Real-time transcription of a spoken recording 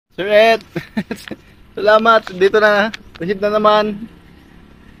Sir Ed, salamat. Dito na. Receive na naman.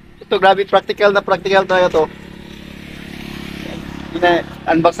 Ito, grabe. Practical tayo to.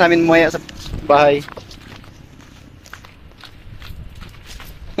 Unbox namin maya sa bahay.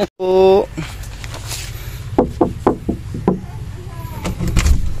 So,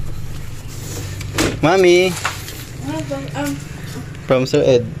 Mami. From Sir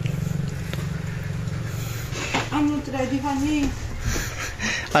Ed. I'm not ready, honey.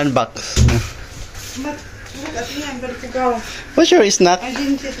 Unbox. But look at me, I'm ready to go. What's your snack? I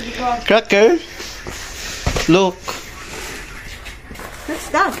didn't get to go. Cracker? Look. What's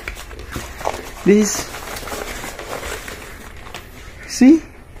that? This. See?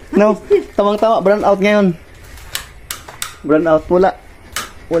 No. Tamang-tama. Brand out ngayon. Brand out. Wala.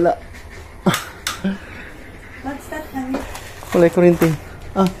 Wala. What's that, honey? Wala yung kuryente.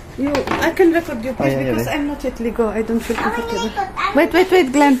 Ah. I can record you, please, because I'm not yet legal. I don't feel comfortable. Wait,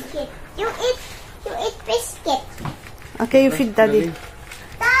 Glenn. You eat biscuit. Okay, you feed Daddy.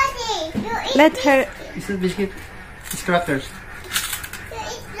 Daddy, you eat Let her It's not biscuit. It's crackers. You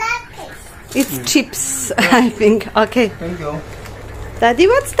eat lettuce. eat chips, I think. Okay. Thank you. Daddy,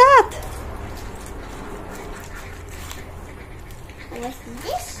 what's that? What's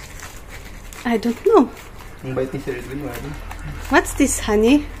this? I don't know. Ang bait ni Sir Edwin. What's this,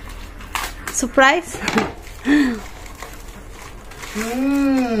 honey? Surprise?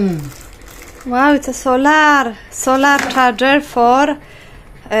 Wow, it's a solar charger for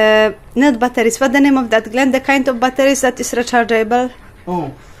not batteries. What's the name of that, Glenn? The kind of batteries that is rechargeable?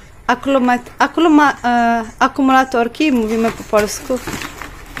 Oh. Akumulatorki, mówimy po polsku.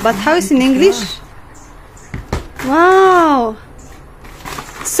 But how is in English? Wow.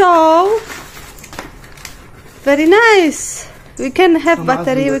 So very nice. We can have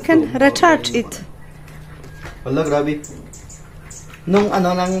battery, we can recharge it. Wala, grabe. Nung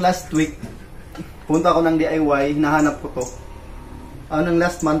last week, punta ako ng DIY, hinahanap ko to. Nung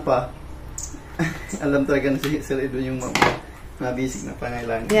last month pa, alam talaga na si Sir Edwin yung mga basic na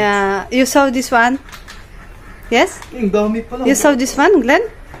pangailangan. Yeah, you saw this one? Yes? Ang dami pala. You saw this one, Glenn?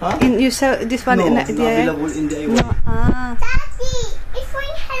 Huh? You saw this one No, in not available in DIY. No. Ah. Daddy, it's for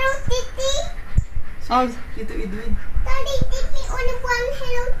Hello Kitty. Oh. Ito, Edwin. Daddy, give me only one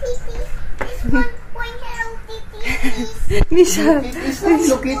Hello Kitty. This one Hello Kitty, please. Misha. It's not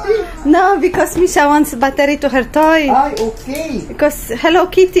Hello Kitty. No, because Misha wants battery to her toy. Ay, okay. Because Hello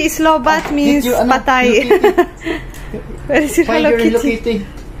Kitty is low bat means Did you, patay. Where is your Find Hello your Hello Kitty? Kitty.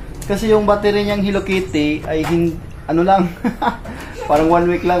 Kasi yung battery niyang Hello Kitty ay lang. Parang 1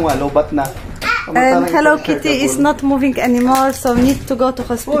 week lang, lobat na. And Hello Kitty is not moving anymore, so we need to go to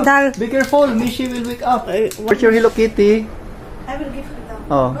hospital. Oh, be careful, Mishi will wake up. Where's your Hello Kitty? I will give her down.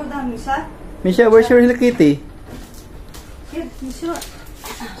 Oh. Go down, Misha. Misha, where's your Hello Kitty? Here, Misha.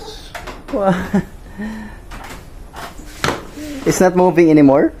 Wow. It's not moving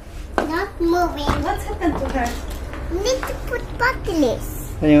anymore? Not moving. What's happened to her? Need to put batteries.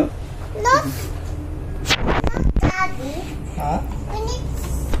 Ayun. Not Daddy. Ha? We need.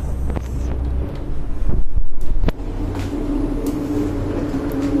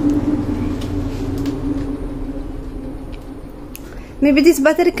 Maybe this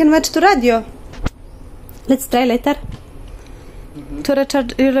battery can match to radio. Let's try later. To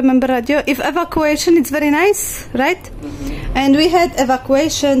recharge, you remember radio? If evacuation, it's very nice, right? And we had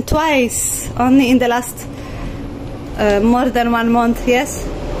evacuation twice, only in the last more than 1 month, yes?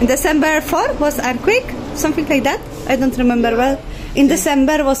 In December 4 was earthquake, something like that. I don't remember well. In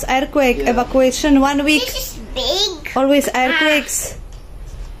December was earthquake, evacuation 1 week. This is big. Always earthquakes.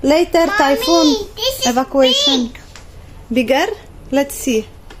 Later, Mommy, typhoon, this is evacuation. big. Bigger? Let's see.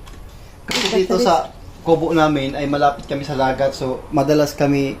 Kasi dito sa kubo namin ay malapit kami sa dagat, so madalas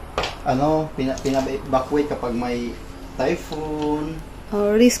kami pina-evacuate kapag may typhoon.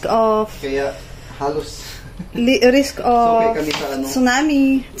 Or risk of Kaya halos risk of kami sa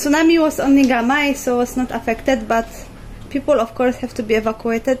tsunami. Tsunami was only Gamay, so was not affected, but people of course have to be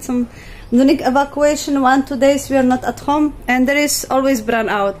evacuated. Some during evacuation 1-2 days we are not at home, and there is always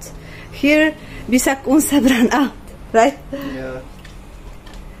burn out. Here bisag unsa burn out, right? Yeah.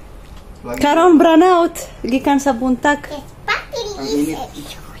 Karon burn out gikan sa buntag. Yes, battery Ang is init.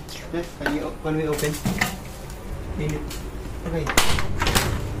 Yes, can we open? Init. Okay.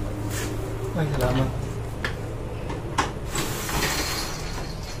 Ay, salamat.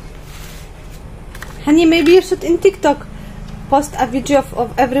 Honey, maybe you should in TikTok post a video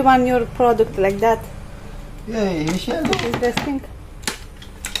of everyone your product like that. Yay, Michelle. Interesting.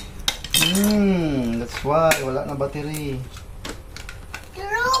 That's why wala na battery.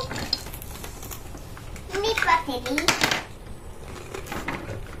 Look. You need battery.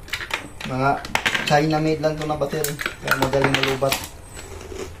 Mga China made lang to na battery. Kaya madaling malubat.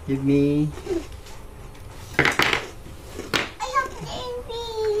 Give me. I have baby.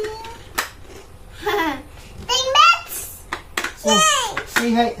 10 minutes. Oh,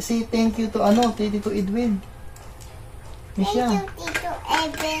 say hi, say thank you to Tito Edwin. Thank Misha. you, Tito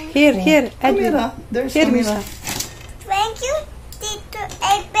Eben. Here, Edwin. Camera. There's Here, camera. Misha. Thank you, Tito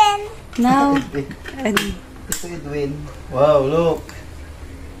Eben. Now, Edwin. Edwin. Tito Edwin. Wow, look.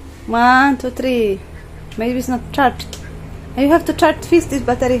 1, 2, 3. Maybe it's not charged. You have to charge this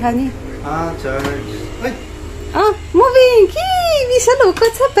battery, honey. Charge. Wait, Ah, moving! Yay! Misha, look,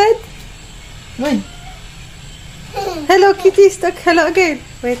 what's happened? wait. Hello, Kitty, stuck. Hello again.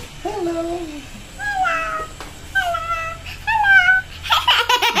 Wait. Hello.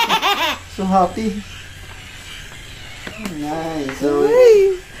 So happy. Nice. So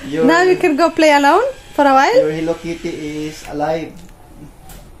Hey. your, Now you can go play alone for a while. your Hello Kitty is alive.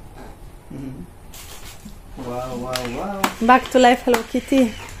 Mhm. Wow, wow, wow. Back to life, Hello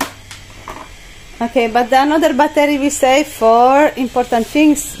Kitty. Okay, but the another battery we save for important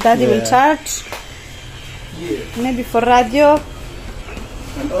things. Daddy will Yeah. charge. Here. Maybe for radio.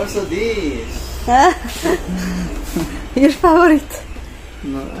 And also this. Your favorite.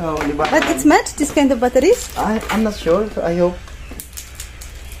 No, oh, diba? But it's matched, this kind of batteries. I'm not sure. I hope.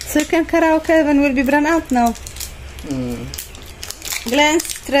 So you can karaoke when we'll be run out now. Mm. Glenn's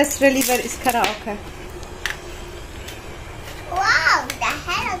stress reliever is karaoke. Wow, the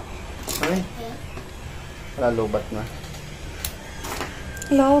hell. Ay. Wala, lobat na.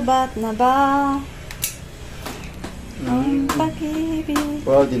 Lobat na ba? Ang pag-ibig.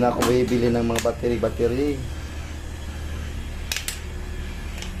 Wow, di na ako bibili ng mga battery.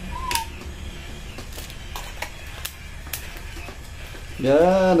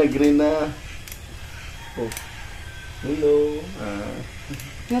 Yeah, nag-green na. Oh. Hello.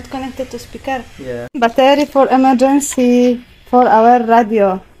 Not connected to speaker. Yeah. Battery for emergency for our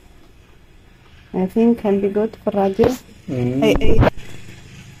radio. I think can be good for radio. Mm. Hey.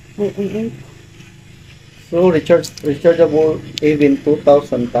 So, rechargeable even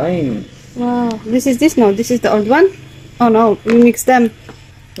 2,000 times. Wow. This is the old one. Oh no, we mix them.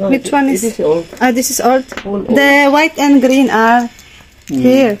 No, Which one is- It is old. This is old. Old. The white and green are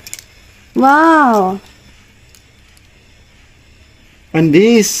here. Wow. And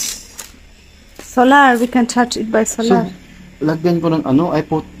this. Solar. We can charge it by solar. So, lagyan ko ng I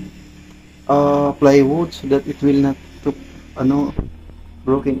put plywood so that it will not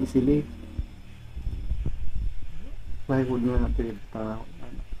broken easily. Plywood na natin.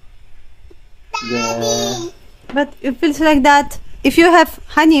 Yeah. But it feels like that. If you have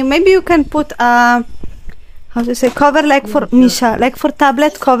honey, maybe you can put how to say cover like for Misha, like for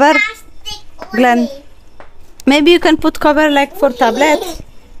tablet cover. Plastic Glenn. only. Maybe you can put cover like for tablet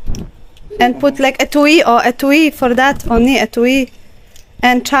and put like a etui for that, only etui,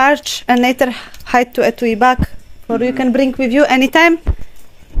 and charge and later hide to etui back, or you can bring with you anytime,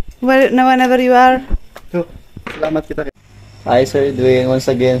 whenever you are. So, salamat kita. Hi Sir Edwin, once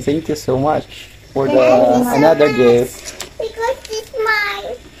again, thank you so much for the another gift. Because it's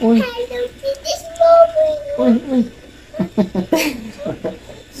mine. Uy. Hello, Kitty's moving.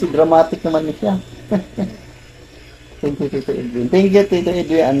 Si dramatic naman ni siya. Thank you, Tito Edwin. Thank you, Tito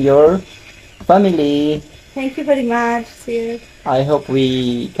Edwin, and your family. Thank you very much. See you. I hope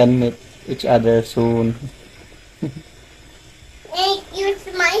we can meet each other soon. Thank you,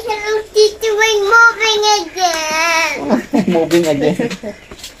 my Hello Kitty. We're moving again. Moving again.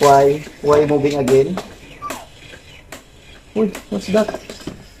 Why? Why moving again? Uy, what's that?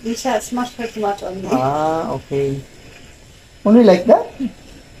 Misha smashed her too much on me. Okay. Only like that?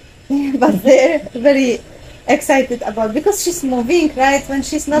 But they're very excited about because she's moving, right? When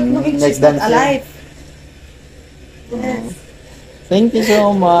she's not moving, like she's not dancing. alive. Yes. Thank you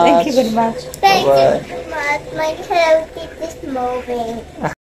so much. Thank you very much. Thank Bye-bye. you so much. My Hello Kitty's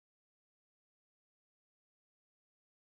moving.